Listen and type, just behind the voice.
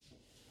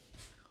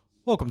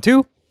Welcome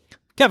to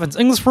Kevin's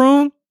English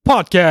Room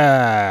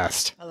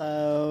Podcast.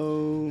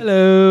 Hello.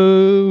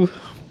 Hello.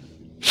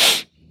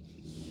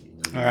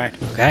 All right.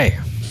 Okay.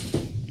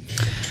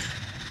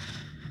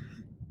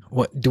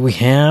 What do we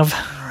have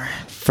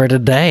for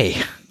today?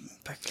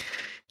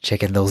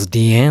 Checking those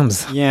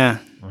DMs. Yeah.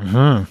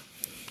 Mm-hmm.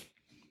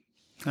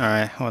 All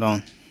right. Hold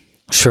on.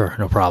 Sure,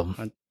 no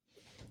problem.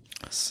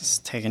 This is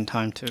taking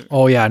time to.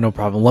 Oh yeah, no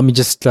problem. Let me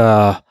just give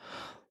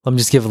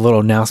a little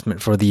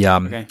announcement for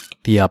the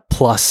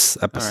plus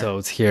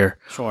episodes here.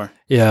 Sure.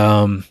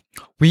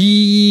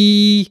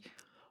 We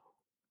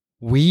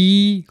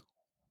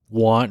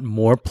want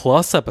more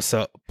plus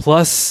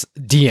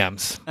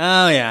DMs.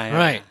 Oh yeah.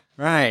 Right.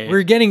 Right.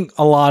 We're getting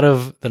a lot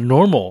of the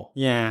normal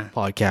Yeah.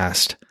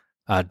 podcast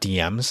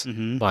DMs,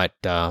 Mm-hmm. but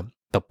the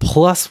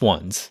plus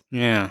ones,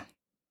 Yeah.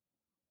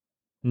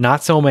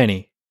 not so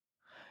many.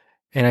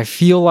 And I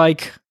feel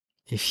like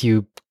if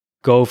you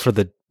go for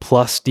the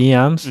plus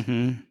DMs,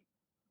 Mm-hmm.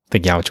 I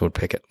think Yauch would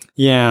pick it.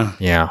 Yeah.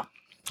 Yeah,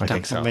 I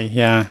think so. Definitely.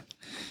 Yeah.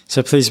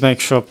 So please make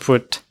sure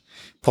put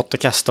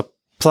podcast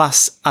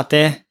plus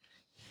ate.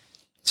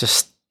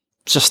 Just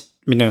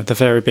the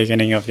very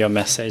beginning of your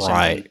message.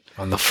 Right.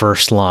 On the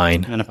first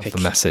line gonna of pick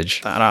the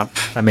message. That up.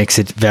 That makes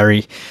it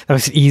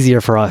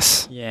easier for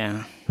us.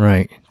 Yeah.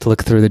 Right. To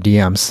look through the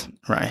DMs.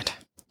 Right.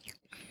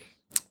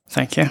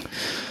 Thank you.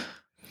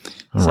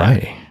 All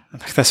right. I'll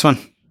pick this one.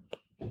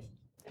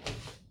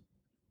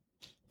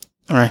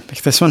 All right.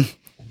 Pick this one.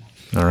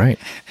 All right.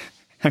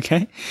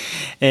 Okay.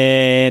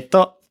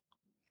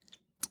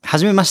 は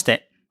じめまし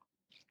て。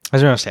は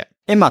じめまして。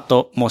エマ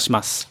と申し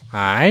ます。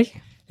はい。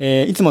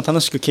いつも楽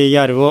しく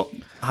KR を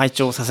拝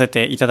聴させ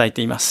ていただい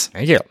ています。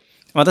 Thank you.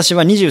 私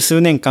は20数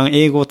年間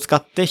英語を使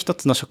って一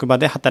つの職場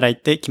で働い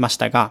てきまし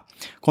たが、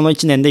この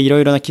1年でいろ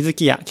いろな気づ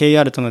きや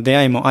KR との出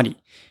会いもあり、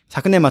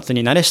昨年末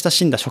に慣れ親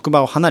しんだ職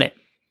場を離れ、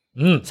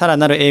さら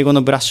なる英語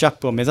のブラッシュアッ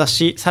プを目指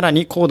し、さら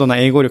に高度な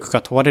英語力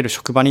が問われる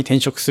職場に転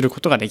職するこ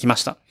とができま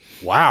した。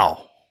Wow.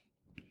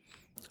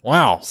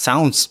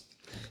 Sounds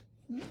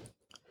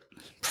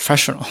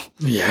professional.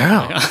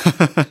 Yeah.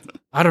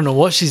 I don't know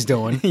what she's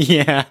doing,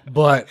 Yeah.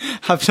 but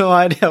Have no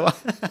idea.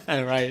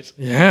 Right.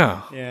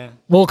 yeah. Yeah.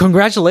 Well,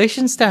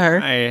 congratulations to her.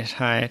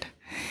 はい。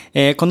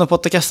このポ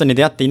ッドキャストに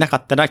出会っていなか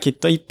ったらきっ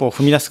と一歩を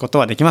踏み出すこと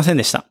はできません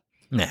でした。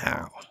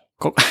Now.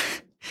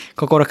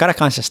 心から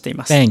感謝してい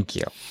ます。 Thank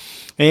you.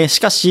 し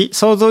かし、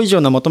想像以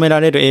上の求めら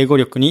れる英語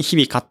力に日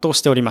々葛藤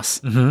しておりま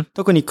す。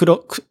特に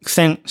苦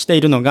戦して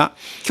いるのが、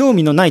興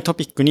味のないト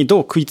ピックにど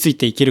う食いつい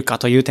ていけるか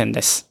という点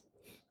です。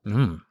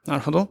なる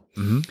ほど。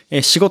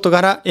仕事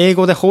柄、英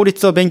語で法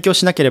律を勉強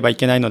しなければい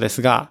けないので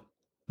すが、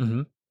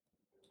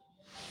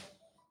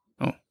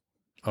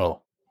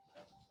Oh.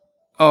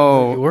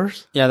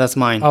 Yours? Yeah, that's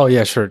mine. Oh,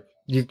 yeah, sure.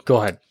 You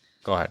go ahead.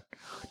 Do it.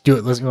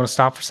 You want to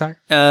stop for a sec?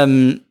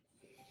 No,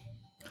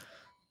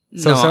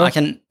 So? I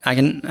can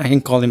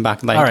call him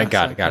back later. All right,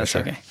 got it,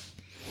 sure. Okay.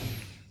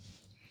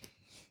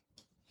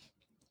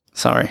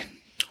 Sorry.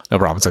 No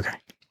problem. It's okay.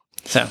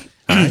 So.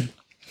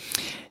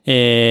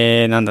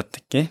 なんだった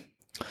っけ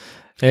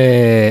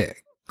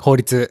法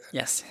律。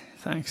 Yes,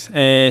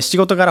 thanks. 仕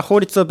事柄法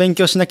律を勉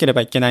強しなけれ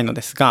ばいけないの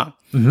ですが、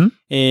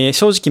正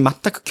直全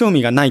く興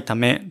味がないた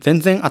め、全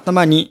然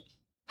頭に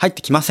入っ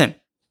てきません。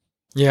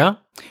Yeah?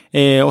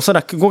 おそ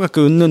らく語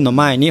学云々の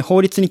前に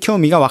法律に興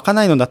味が湧か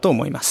ないのだと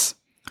思います。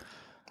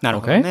なる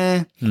ほど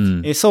ね。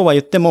そうは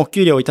言ってもお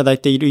給料をいただい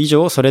ている以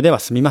上、それでは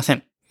済みませ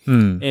ん。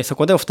そ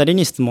こでお二人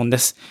に質問で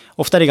す。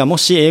お二人がも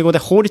し英語で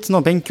法律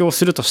の勉強を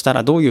するとした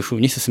らどういうふ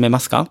うに進めま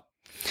すか？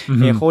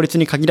法律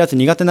に限らず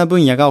苦手な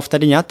分野がお二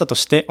人にあったと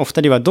して、お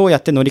二人はどうや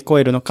って乗り越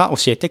えるのか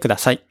教えてくだ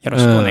さい。よろ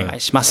しくお願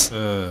いします。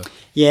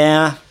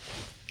Yeah.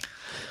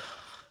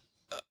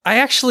 I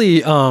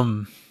actually,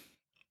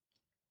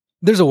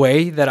 there's a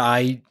way that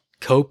I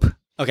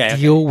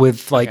deal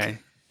with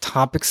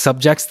topic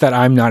subjects that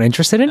I'm not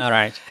interested in. All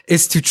right.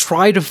 Is to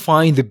try to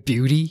find the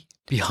beauty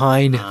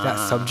behind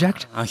that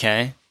subject.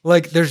 Okay.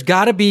 Like, there's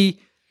got to be,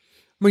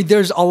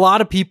 there's a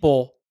lot of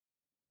people,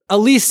 at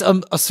least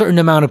a certain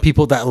amount of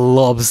people that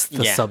loves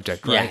the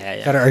subject, right?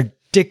 Yeah. That are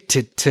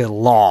addicted to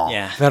law.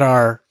 Yeah. That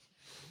are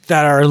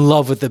in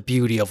love with the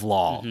beauty of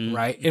law,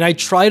 right? And I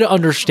try to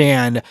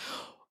understand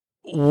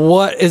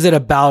what is it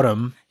about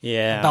them,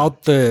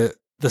 about the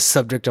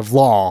subject of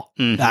law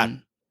that,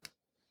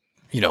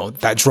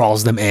 that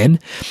draws them in.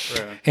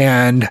 True.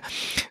 And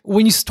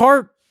when you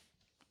start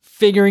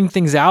figuring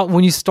things out,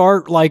 when you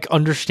start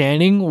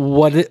understanding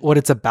what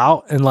it's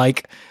about, and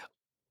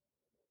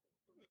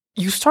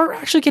you start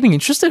actually getting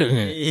interested in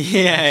it.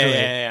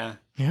 Yeah.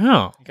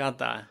 Yeah. Got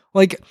that.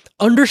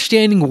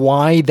 Understanding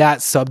why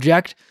that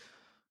subject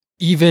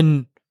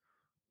even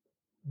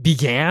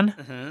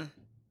began,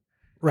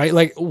 right?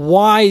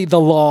 Why the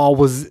law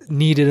was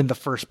needed in the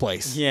first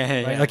place.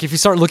 Yeah. Right? If you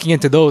start looking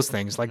into those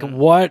things,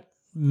 what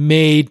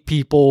made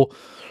people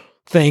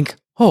think,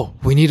 oh,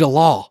 we need a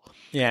law.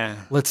 Yeah.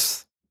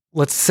 Let's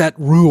set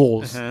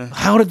rules.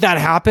 How did that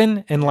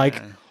happen? And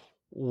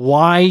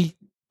why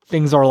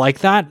things are like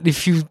that?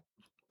 If you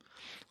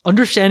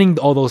understanding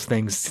all those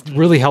things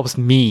really helps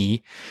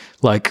me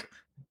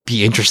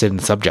be interested in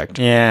the subject.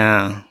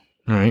 Yeah.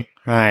 Right.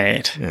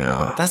 Right.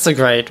 Yeah. That's a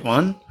great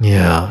one.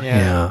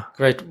 Yeah.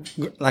 Great,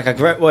 like a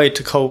great way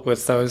to cope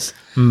with those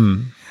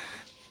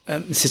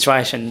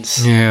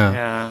situations.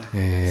 Yeah.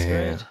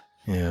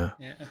 Yeah.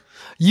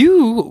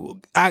 You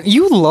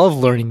love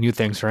learning new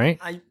things, right?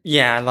 I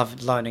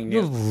love learning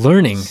new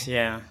things.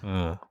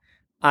 Yeah.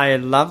 I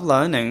love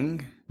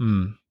learning.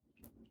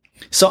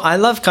 So I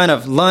love kind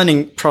of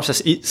learning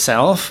process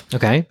itself.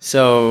 Okay.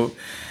 So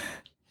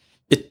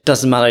it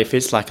doesn't matter if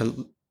it's like a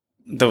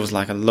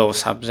low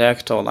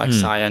subject or like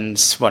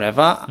science,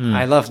 whatever.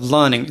 I love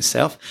learning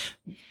itself.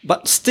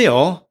 But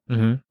still,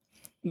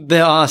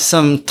 there are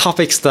some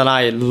topics that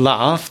I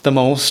love the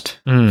most.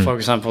 For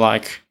example,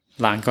 like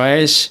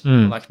language,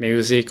 like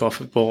music or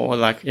football, or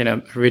like,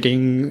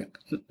 reading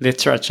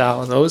literature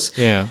or those.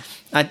 Yeah.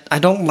 I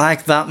don't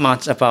like that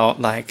much about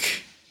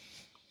like,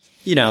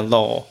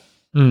 law.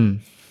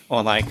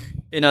 Or like,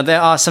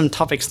 there are some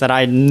topics that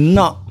I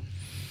not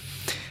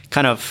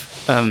kind of,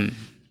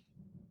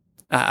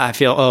 I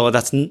feel,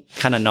 that's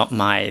kind of not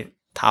my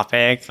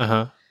topic.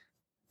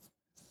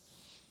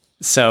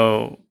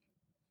 So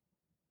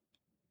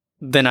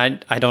then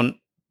I don't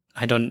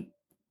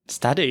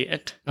study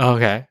it.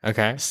 Okay.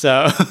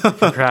 So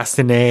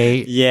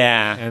procrastinate.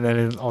 Yeah. And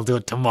then I'll do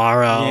it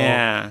tomorrow.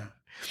 Yeah.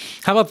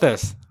 How about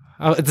this?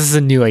 This is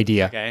a new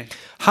idea. Okay.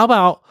 How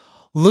about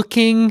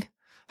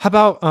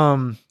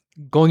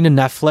going to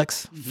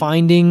Netflix,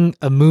 finding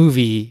a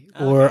movie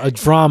or a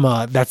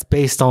drama that's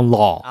based on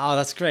law? Oh,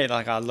 that's great.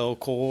 Like a law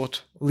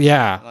court.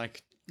 Yeah.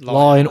 Like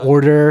Law and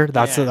Order.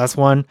 That's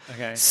one.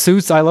 Okay.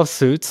 Suits. I love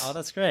Suits. Oh,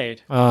 that's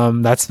great.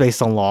 That's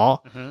based on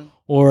law.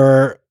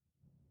 Or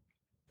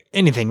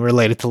anything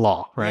related to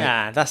law, right?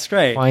 Yeah, that's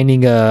great.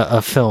 Finding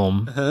a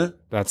film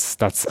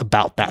that's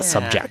about that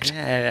subject.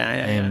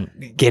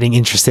 And getting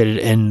interested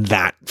in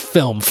that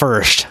film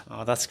first.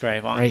 Oh, that's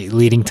great. One. Right,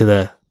 leading to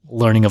the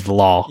learning of the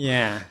law.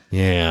 Yeah.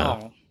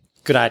 Oh,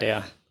 good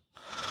idea.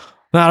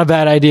 Not a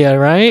bad idea,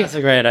 right? That's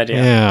a great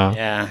idea.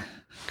 Yeah.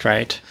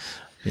 Great.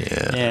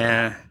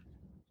 Yeah.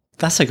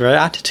 That's a great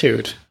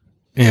attitude.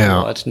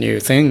 Yeah. What new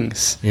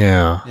things.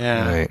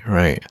 Yeah.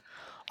 Right.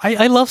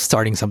 I love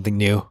starting something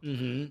new.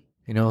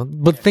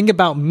 But the thing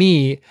about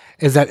me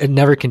is that it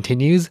never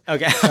continues.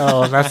 Okay.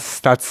 So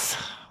that's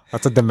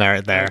a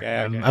demerit there.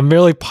 Okay. I'm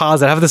really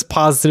positive. I have this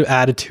positive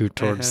attitude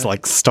towards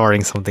like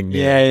starting something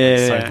new.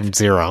 Starting from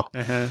zero.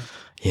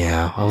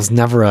 Yeah. I was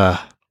never a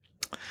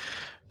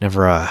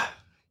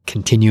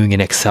continuing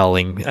and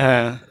excelling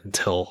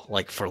until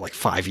for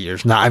 5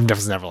 years. No, I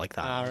was never like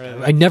that. Oh,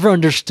 really? I never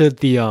understood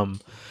the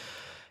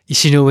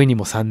石の上に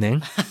も三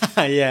年.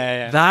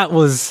 Yeah. That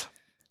was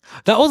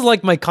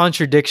like my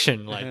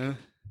contradiction. Like,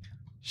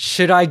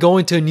 should I go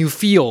into a new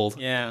field?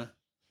 Yeah.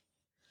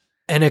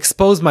 And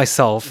expose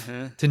myself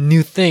to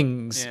new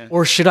things,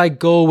 or should I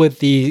go with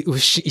the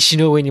石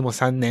の上にも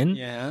三年?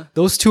 Yeah.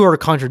 Those two are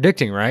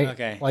contradicting, right?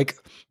 Okay. Like,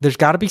 there's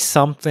got to be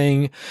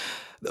something.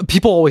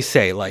 People always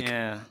say, like,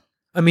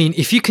 I mean,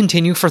 if you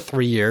continue for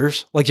 3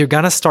 years, like, you're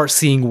gonna start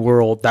seeing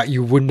world that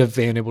you wouldn't have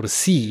been able to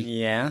see.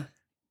 Yeah.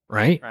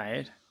 Right?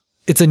 Right.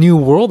 It's a new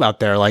world out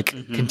there. Like,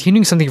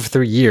 continuing something for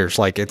 3 years,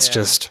 like, it's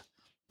just,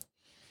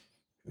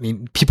 I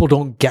mean, people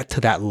don't get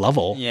to that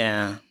level.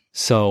 Yeah.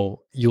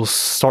 So you'll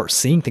start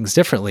seeing things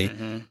differently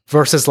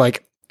versus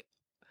like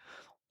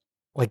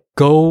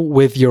go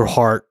with your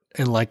heart.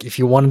 And like, if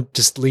you want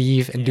to just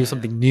leave and do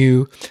something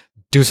new,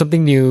 do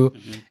something new.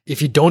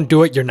 If you don't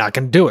do it, you're not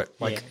going to do it.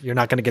 Like, you're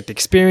not going to get the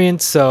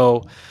experience.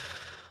 So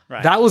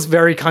that was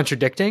very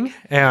contradicting.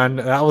 And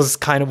that was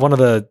kind of one of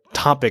the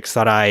topics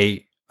that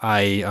I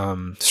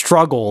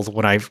struggled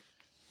when I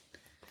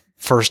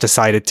first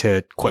decided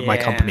to quit my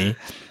company.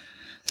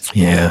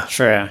 Yeah.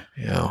 Sure.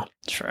 Yeah.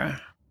 Sure.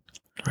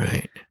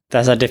 Right.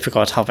 That's a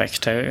difficult topic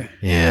too.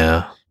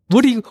 Yeah.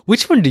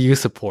 Which one do you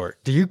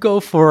support? Do you go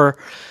for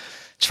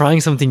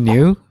trying something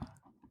new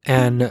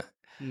and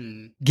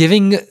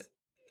giving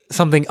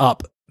something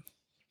up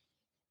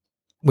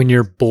when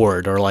you're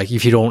bored, or like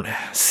if you don't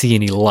see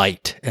any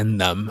light in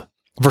them,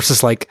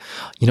 versus like,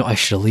 I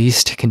should at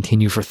least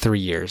continue for 3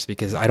 years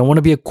because I don't want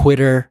to be a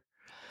quitter.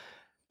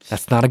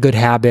 That's not a good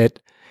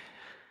habit.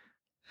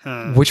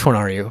 Which one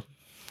are you?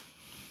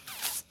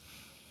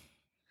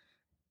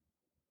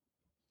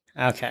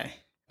 Okay.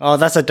 Oh,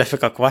 that's a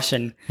difficult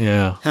question.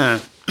 Yeah.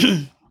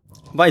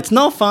 But it's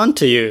not fun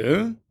to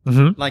you.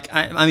 Like,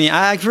 I mean,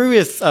 I agree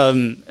with,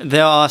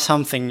 there are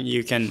something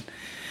you can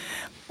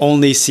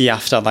only see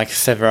after like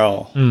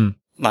several,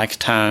 like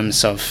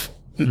terms of,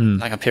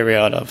 like a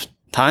period of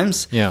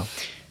times. Yeah.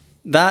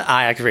 That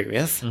I agree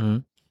with.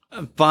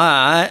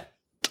 But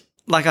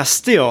like,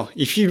 still,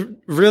 if you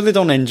really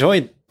don't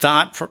enjoy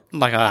that,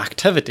 like,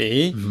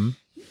 activity,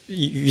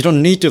 you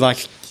don't need to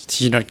like,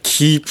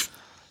 keep,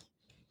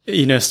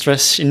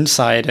 stress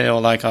inside,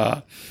 or like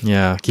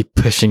keep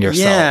pushing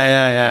yourself.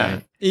 Yeah.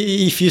 Right.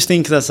 If you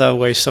think that's a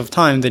waste of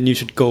time, then you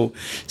should go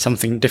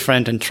something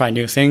different and try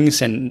new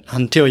things, and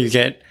until you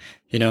get,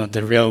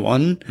 the real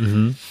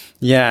one.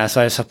 Yeah,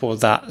 so I support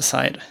that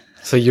side.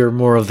 So you're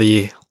more of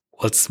the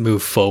let's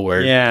move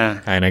forward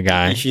kind of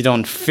guy. If you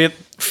don't fit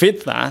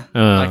that,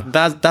 like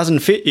that doesn't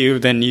fit you,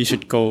 then you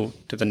should go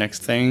to the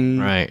next thing.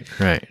 Right.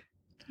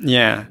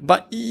 Yeah.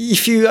 But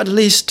if you at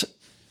least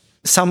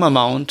some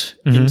amount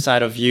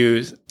inside of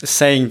you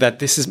saying that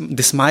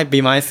this might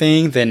be my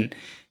thing, then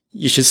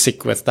you should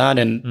stick with that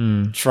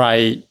and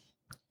try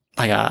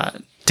like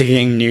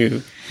digging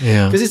new.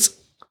 Yeah. Because it's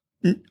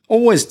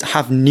always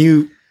have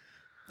new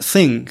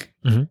thing.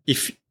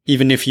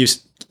 Even if you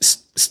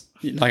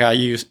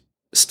you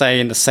stay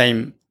in the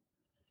same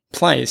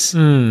place,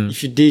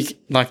 if you dig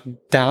like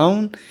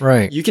down,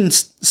 right, you can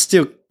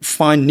still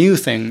find new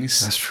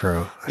things. That's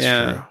true.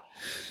 That's true.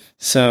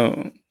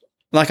 So,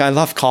 like, I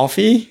love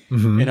coffee,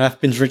 and I've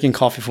been drinking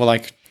coffee for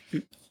like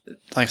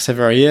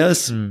several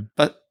years.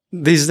 But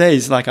these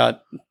days, like, I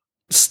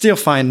still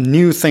find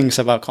new things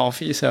about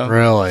coffee. So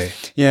really,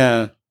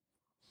 yeah.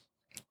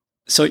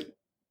 So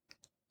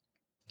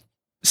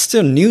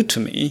still new to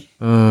me,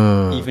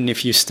 even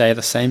if you stay at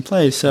the same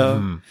place. So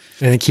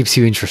and it keeps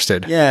you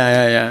interested.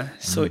 Yeah.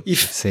 So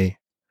if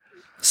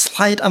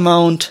slight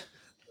amount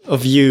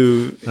of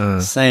you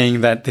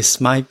saying that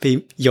this might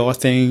be your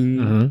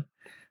thing,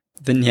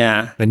 then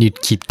then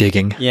you'd keep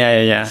digging.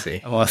 Yeah.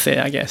 Worth it,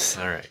 I guess.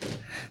 All right.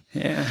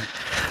 Yeah,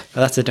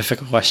 but that's a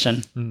difficult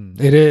question.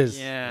 It is.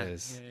 Yeah. It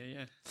is.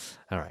 Yeah.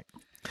 All right.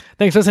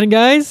 Thanks for listening,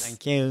 guys.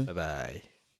 Thank you. Bye-bye.